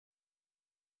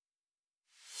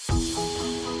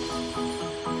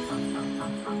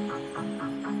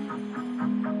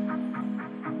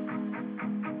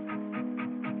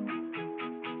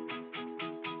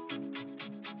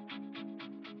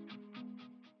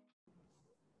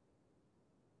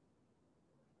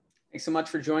Thanks so much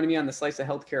for joining me on the Slice of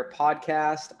Healthcare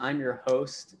podcast. I'm your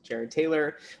host, Jared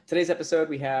Taylor. Today's episode,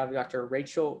 we have Dr.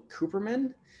 Rachel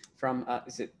Cooperman from,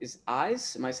 is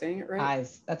Eyes? Am I saying it right?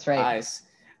 Eyes, that's right. Eyes.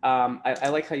 I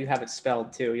like how you have it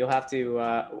spelled too. You'll have to,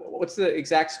 what's the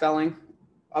exact spelling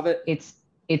of it?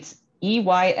 It's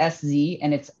EYSZ,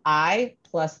 and it's I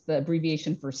plus the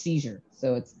abbreviation for seizure.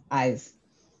 So it's Eyes.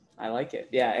 I like it.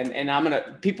 Yeah.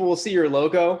 And people will see your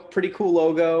logo, pretty cool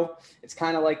logo. It's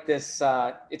kind of like this,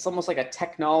 it's almost like a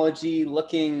technology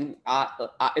looking,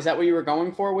 is that what you were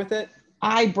going for with it?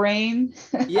 Eye brain.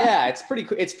 Yeah, it's pretty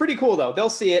cool. It's pretty cool though. They'll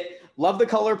see it. Love the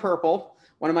color purple.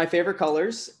 One of my favorite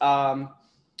colors. I'm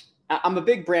a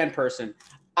big brand person.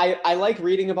 I like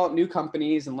reading about new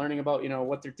companies and learning about,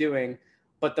 what they're doing.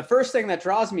 But the first thing that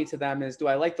draws me to them is, do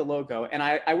I like the logo? And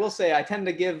I will say I tend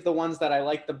to give the ones that I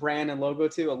like the brand and logo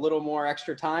to a little more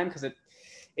extra time because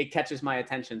it catches my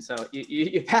attention. So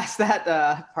you pass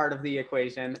that part of the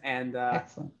equation. And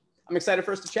Excellent. I'm excited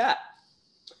for us to chat.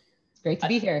 It's great to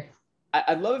be here.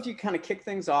 I'd love if you kind of kick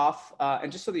things off.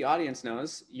 And just so the audience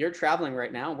knows, you're traveling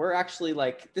right now. We're actually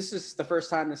this is the first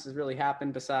time this has really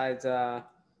happened besides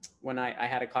when I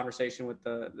had a conversation with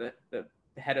the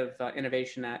head of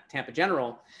innovation at Tampa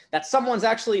General, that someone's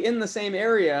actually in the same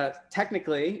area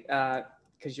technically,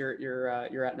 because you're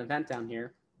at an event down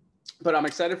here. But I'm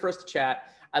excited for us to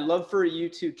chat. I'd love for you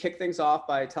to kick things off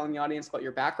by telling the audience about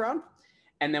your background,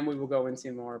 and then we will go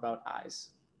into more about Eyes.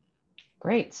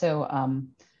 Great. So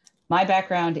my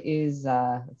background is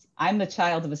I'm the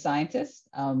child of a scientist,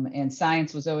 and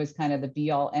science was always kind of the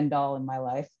be all end all in my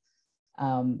life.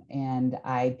 And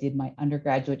I did my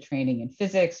undergraduate training in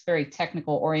physics, very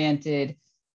technical oriented,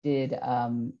 did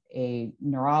a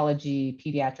neurology,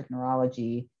 pediatric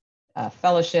neurology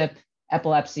fellowship,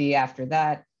 epilepsy after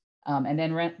that, and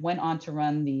then went on to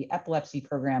run the epilepsy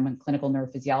program and clinical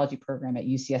neurophysiology program at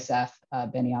UCSF,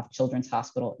 Benioff Children's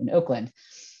Hospital in Oakland.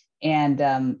 And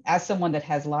as someone that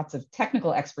has lots of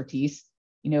technical expertise,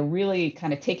 really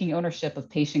kind of taking ownership of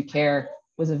patient care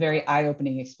was a very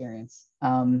eye-opening experience.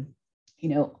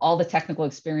 All the technical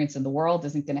experience in the world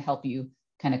isn't going to help you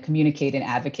kind of communicate and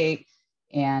advocate.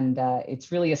 And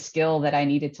it's really a skill that I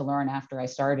needed to learn after I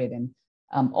started. And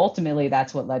ultimately,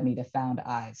 that's what led me to found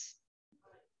Eyes.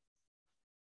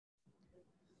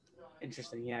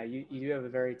 Interesting. Yeah, you do have a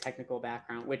very technical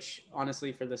background, which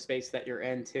honestly, for the space that you're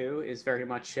in too, is very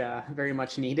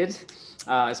much needed,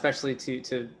 especially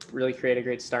to really create a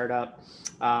great startup.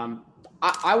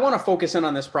 I want to focus in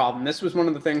on this problem. This was one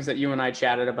of the things that you and I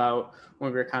chatted about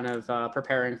when we were kind of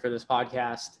preparing for this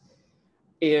podcast.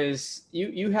 Is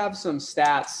you have some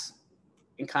stats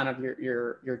in kind of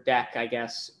your deck, I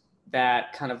guess,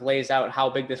 that kind of lays out how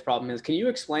big this problem is. Can you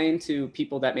explain to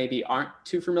people that maybe aren't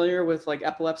too familiar with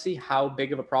epilepsy how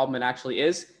big of a problem it actually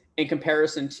is in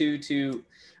comparison to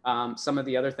some of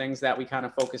the other things that we kind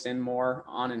of focus in more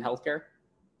on in healthcare?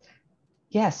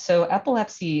 Yes, so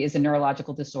epilepsy is a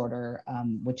neurological disorder,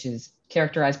 which is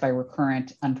characterized by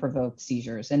recurrent unprovoked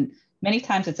seizures. And many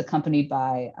times it's accompanied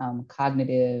by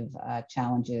cognitive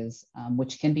challenges,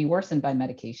 which can be worsened by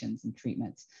medications and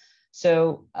treatments.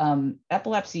 So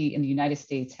epilepsy in the United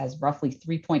States has roughly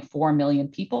 3.4 million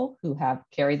people who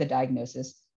carry the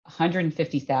diagnosis,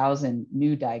 150,000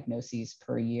 new diagnoses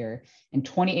per year, and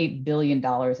 $28 billion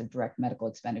of direct medical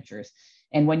expenditures.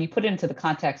 And when you put it into the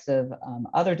context of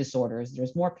other disorders,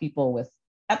 there's more people with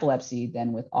epilepsy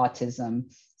than with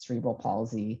autism, cerebral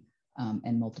palsy,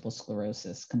 and multiple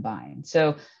sclerosis combined.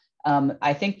 So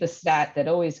I think the stat that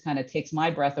always kind of takes my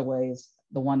breath away is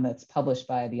the one that's published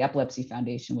by the Epilepsy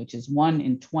Foundation, which is 1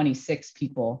 in 26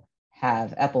 people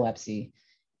have epilepsy.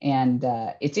 And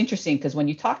it's interesting because when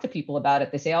you talk to people about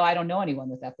it, they say, oh, I don't know anyone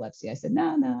with epilepsy. I said,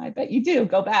 no, I bet you do.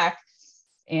 Go back.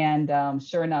 And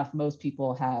sure enough, most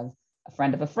people have a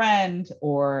friend of a friend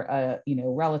or a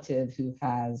relative who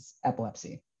has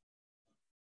epilepsy.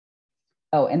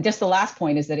 Oh, and just the last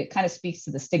point is that it kind of speaks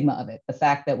to the stigma of it, the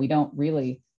fact that we don't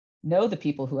really know the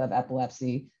people who have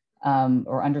epilepsy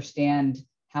or understand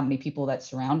how many people that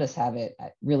surround us have it.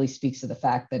 Really speaks to the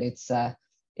fact that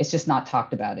it's just not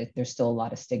talked about. There's still a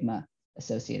lot of stigma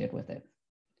associated with it.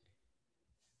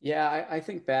 Yeah, I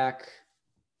think back.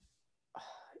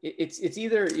 It's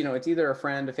either a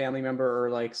friend, a family member,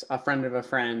 or a friend of a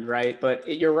friend, right? But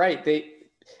you're right.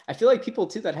 I feel like people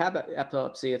too that have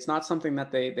epilepsy, it's not something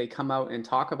that they come out and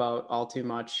talk about all too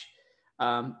much.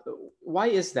 Why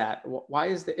is that? Why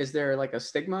is there a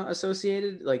stigma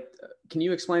associated? Can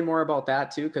you explain more about that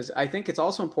too? Because I think it's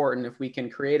also important if we can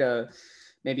create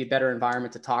maybe a better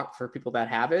environment to talk for people that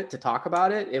have it, to talk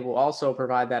about it. It will also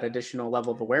provide that additional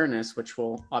level of awareness, which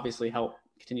will obviously help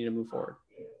continue to move forward.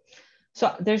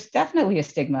 So there's definitely a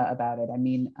stigma about it. I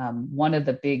mean, one of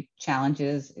the big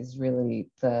challenges is really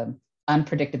the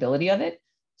unpredictability of it.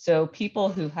 So people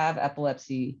who have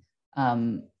epilepsy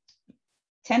um,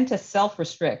 tend to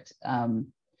self-restrict.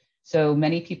 So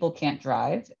many people can't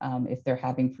drive if they're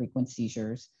having frequent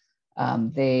seizures.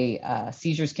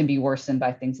 Seizures can be worsened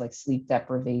by things like sleep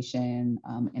deprivation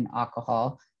and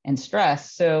alcohol and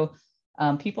stress. So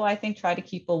people, I think, try to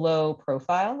keep a low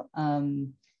profile.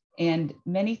 And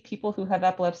many people who have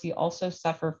epilepsy also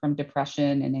suffer from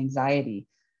depression and anxiety.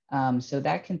 So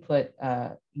that can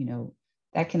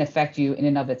that can affect you in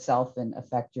and of itself and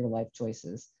affect your life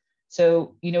choices.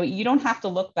 So, you don't have to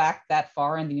look back that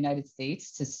far in the United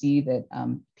States to see that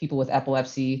people with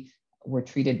epilepsy were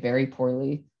treated very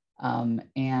poorly.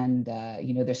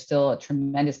 There's still a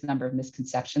tremendous number of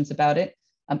misconceptions about it.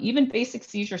 Even basic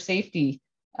seizure safety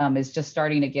is just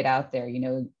starting to get out there.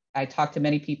 I talked to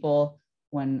many people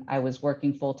when I was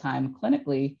working full-time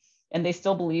clinically, and they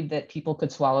still believed that people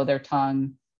could swallow their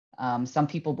tongue. Some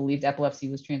people believed epilepsy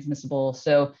was transmissible.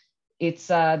 So it's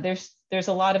there's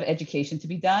a lot of education to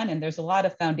be done, and there's a lot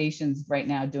of foundations right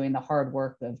now doing the hard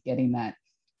work of getting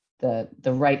the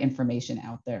right information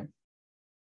out there.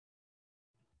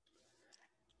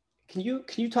 Can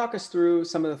you talk us through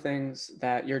some of the things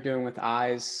that you're doing with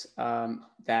eyes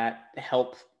that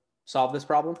help solve this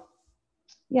problem?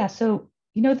 Yeah, so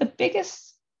the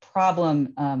biggest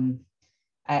problem,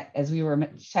 as we were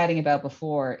chatting about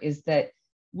before, is that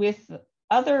with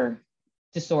other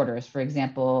disorders, for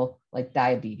example, like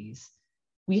diabetes,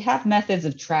 we have methods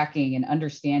of tracking and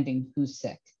understanding who's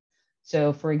sick.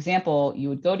 So for example, you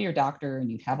would go to your doctor and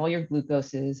you'd have all your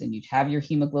glucoses and you'd have your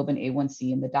hemoglobin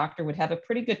A1C, and the doctor would have a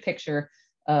pretty good picture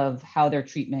of how their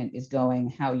treatment is going,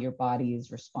 how your body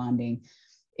is responding.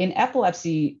 In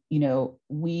epilepsy,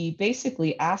 we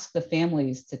basically ask the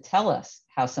families to tell us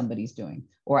how somebody's doing,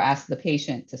 or ask the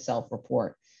patient to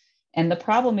self-report. And the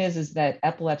problem is that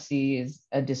epilepsy is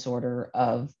a disorder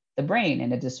of the brain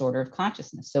and a disorder of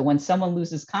consciousness. So when someone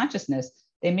loses consciousness,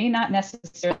 they may not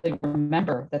necessarily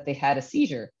remember that they had a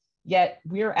seizure, yet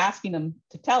we're asking them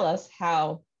to tell us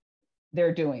how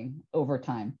they're doing over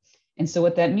time. And so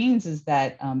what that means is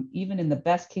that even in the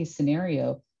best case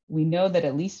scenario, we know that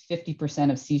at least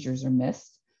 50% of seizures are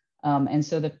missed.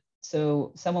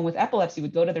 So someone with epilepsy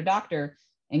would go to their doctor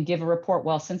and give a report.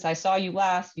 Well, since I saw you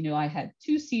last, I had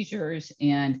 2 seizures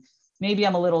and maybe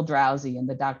I'm a little drowsy. And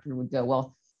the doctor would go,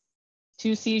 well,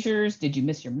 2 seizures, did you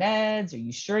miss your meds? Are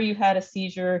you sure you had a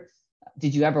seizure?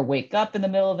 Did you ever wake up in the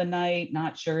middle of the night?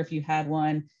 Not sure if you had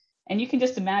one. And you can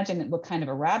just imagine what kind of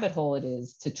a rabbit hole it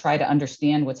is to try to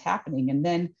understand what's happening. And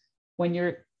then when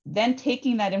you're then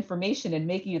taking that information and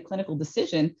making a clinical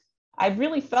decision, I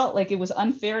really felt like it was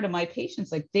unfair to my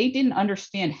patients. Like they didn't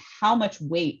understand how much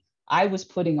weight I was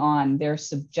putting on their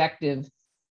subjective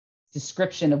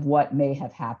description of what may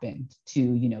have happened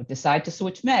to, decide to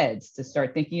switch meds, to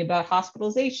start thinking about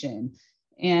hospitalization.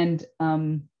 And,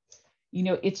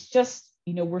 it's just,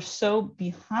 we're so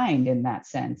behind in that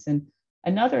sense. And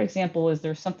another example is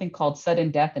there's something called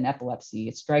sudden death in epilepsy.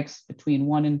 It strikes between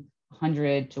 1 in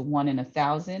 100 to 1 in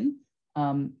 1,000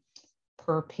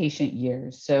 per patient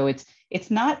years. So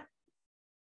it's not,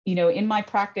 in my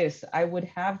practice, I would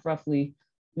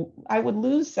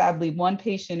lose sadly 1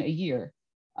 patient a year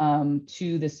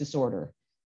to this disorder.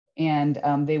 And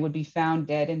they would be found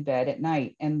dead in bed at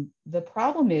night. And the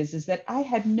problem is that I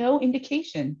had no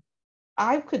indication.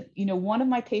 One of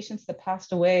my patients that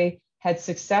passed away had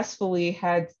successfully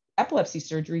had epilepsy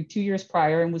surgery 2 years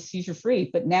prior and was seizure free,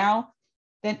 but now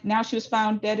she was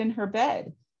found dead in her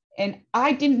bed. And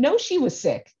I didn't know she was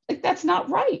sick. Like, that's not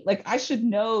right. Like, I should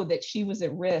know that she was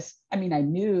at risk. I mean, I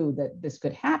knew that this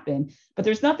could happen, but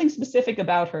there's nothing specific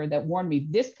about her that warned me,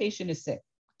 this patient is sick.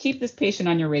 Keep this patient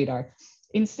on your radar.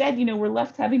 Instead, we're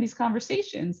left having these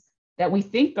conversations that we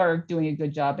think are doing a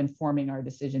good job informing our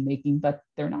decision making, but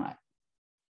they're not.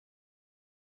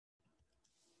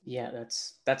 Yeah,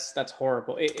 that's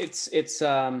horrible. It's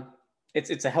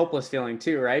a helpless feeling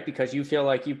too, right? Because you feel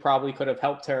like you probably could have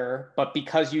helped her, but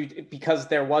because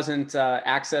there wasn't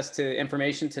access to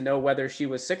information to know whether she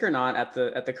was sick or not at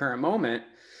the current moment,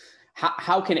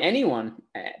 how can anyone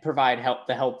provide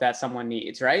the help that someone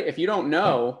needs, right? If you don't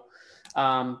know,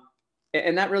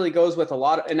 and that really goes with a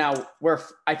lot of, and now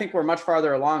I think we're much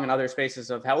farther along in other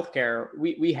spaces of healthcare.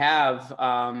 We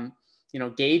have,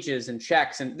 gauges and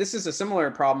checks. And this is a similar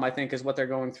problem, I think, is what they're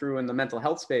going through in the mental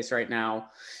health space right now,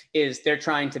 is they're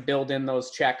trying to build in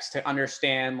those checks to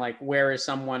understand, like, where is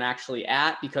someone actually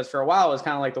at? Because for a while, it was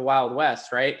kind of like the Wild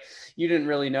West, right? You didn't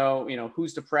really know,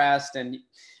 who's depressed, and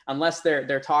unless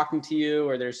they're talking to you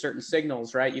or there's certain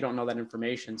signals, right? You don't know that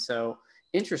information. So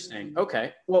Interesting.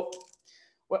 Okay. Well,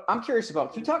 what I'm curious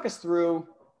about, can you talk us through,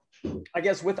 I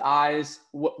guess, with eyes,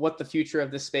 what the future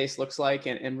of this space looks like,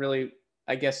 and really,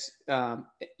 I guess,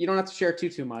 you don't have to share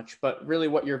too much, but really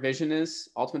what your vision is,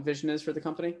 ultimate vision is for the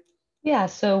company? Yeah,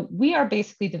 so we are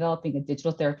basically developing a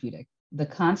digital therapeutic. The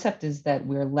concept is that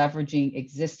we're leveraging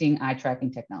existing eye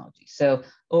tracking technology. So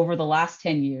over the last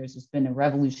 10 years, there's been a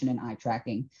revolution in eye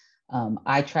tracking.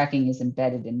 Eye tracking is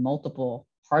embedded in multiple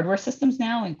hardware systems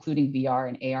now, including VR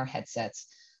and AR headsets.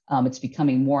 It's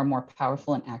becoming more and more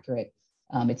powerful and accurate.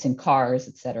 It's in cars,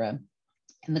 et cetera.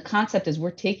 And the concept is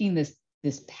we're taking this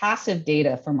passive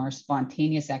data from our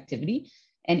spontaneous activity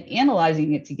and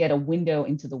analyzing it to get a window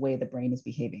into the way the brain is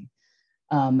behaving.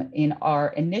 In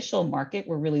our initial market,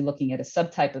 we're really looking at a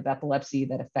subtype of epilepsy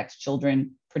that affects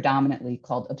children predominantly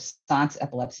called absence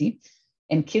epilepsy.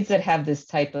 And kids that have this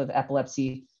type of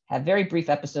epilepsy have very brief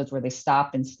episodes where they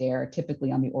stop and stare, typically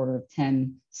on the order of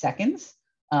 10 seconds.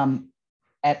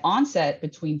 At onset,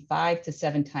 between 5 to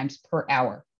 7 times per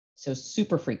hour, so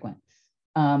super frequent.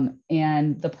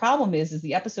 And the problem is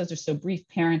the episodes are so brief,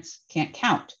 parents can't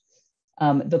count.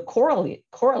 The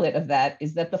correlate of that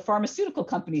is that the pharmaceutical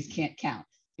companies can't count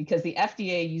because the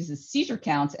FDA uses seizure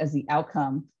counts as the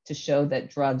outcome to show that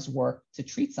drugs work to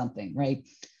treat something, right?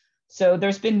 So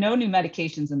there's been no new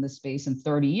medications in this space in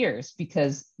 30 years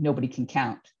because nobody can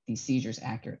count these seizures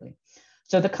accurately.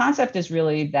 So the concept is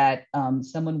really that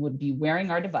someone would be wearing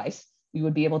our device. We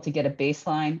would be able to get a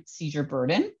baseline seizure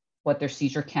burden, what their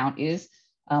seizure count is,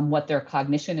 what their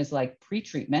cognition is like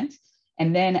pre-treatment.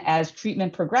 And then as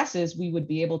treatment progresses, we would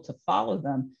be able to follow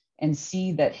them and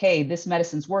see that, hey, this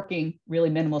medicine's working, really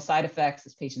minimal side effects,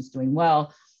 this patient's doing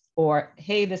well, or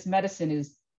hey, this medicine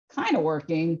is kind of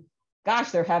working, gosh,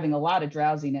 they're having a lot of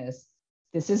drowsiness,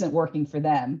 this isn't working for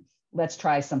them, let's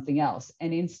try something else.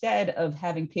 And instead of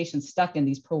having patients stuck in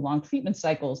these prolonged treatment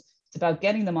cycles, it's about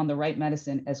getting them on the right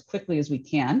medicine as quickly as we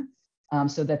can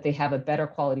so that they have a better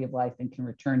quality of life and can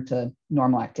return to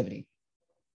normal activity.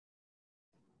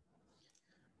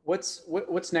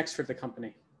 What's next for the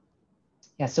company?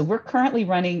 Yeah, so we're currently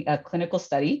running a clinical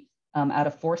study out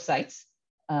of 4 sites.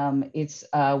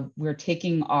 We're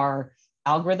taking our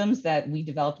algorithms that we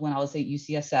developed when I was at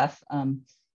UCSF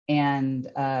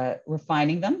and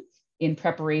refining them in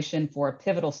preparation for a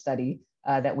pivotal study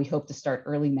that we hope to start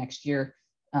early next year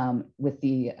with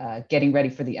the getting ready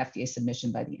for the FDA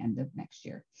submission by the end of next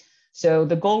year. So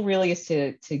the goal really is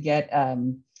to get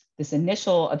this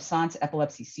initial absence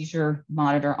epilepsy seizure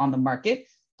monitor on the market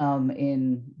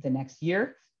in the next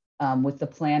year with the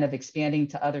plan of expanding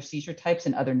to other seizure types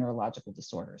and other neurological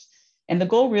disorders. And the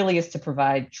goal really is to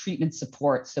provide treatment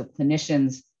support so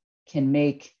clinicians can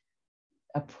make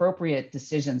appropriate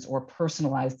decisions or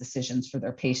personalized decisions for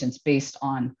their patients based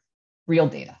on real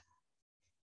data.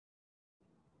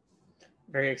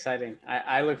 Very exciting.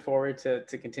 I look forward to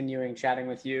continuing chatting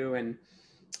with you and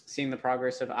seeing the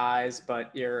progress of eyes,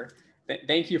 but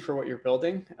thank you for what you're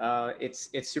building.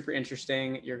 It's super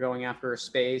interesting. You're going after a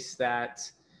space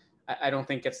that I don't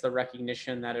think gets the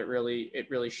recognition that it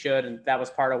really should. And that was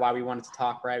part of why we wanted to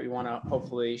talk, right? We want to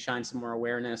hopefully shine some more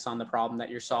awareness on the problem that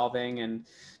you're solving and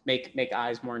make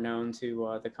eyes more known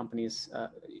to the companies,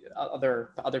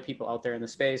 other people out there in the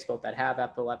space, both that have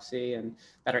epilepsy and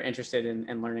that are interested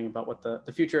in learning about what the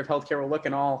future of healthcare will look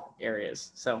in all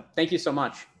areas. So thank you so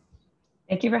much.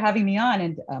 Thank you for having me on.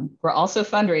 And we're also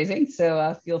fundraising,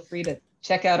 so feel free to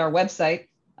check out our website,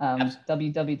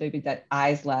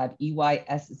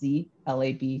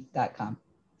 www.eyezlab.com.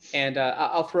 And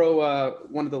I'll throw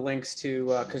one of the links to,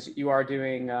 because you are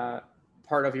doing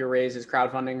part of your raise is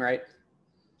crowdfunding, right?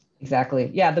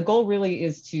 Exactly. Yeah, the goal really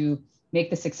is to make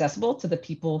this accessible to the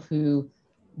people who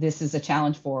this is a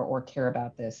challenge for or care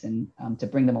about this, and to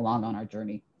bring them along on our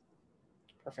journey.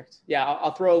 Perfect. Yeah,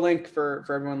 I'll throw a link for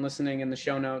everyone listening in the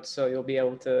show notes, so you'll be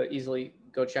able to easily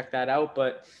go check that out.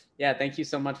 But yeah, thank you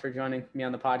so much for joining me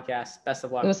on the podcast. Best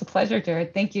of luck. It was a pleasure,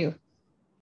 Jared. Thank you.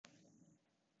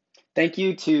 Thank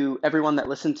you to everyone that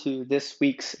listened to this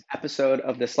week's episode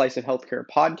of the Slice of Healthcare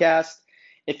podcast.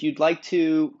 If you'd like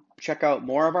to check out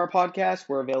more of our podcasts,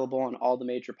 we're available on all the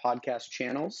major podcast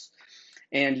channels.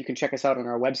 And you can check us out on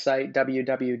our website,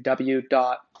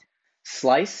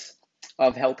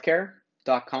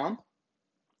 www.sliceofhealthcare.com.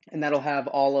 And that'll have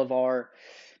all of our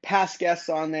past guests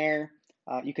on there.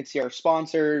 You can see our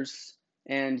sponsors,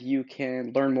 and you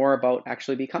can learn more about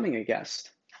actually becoming a guest.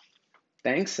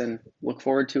 Thanks, and look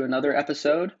forward to another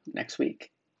episode next week.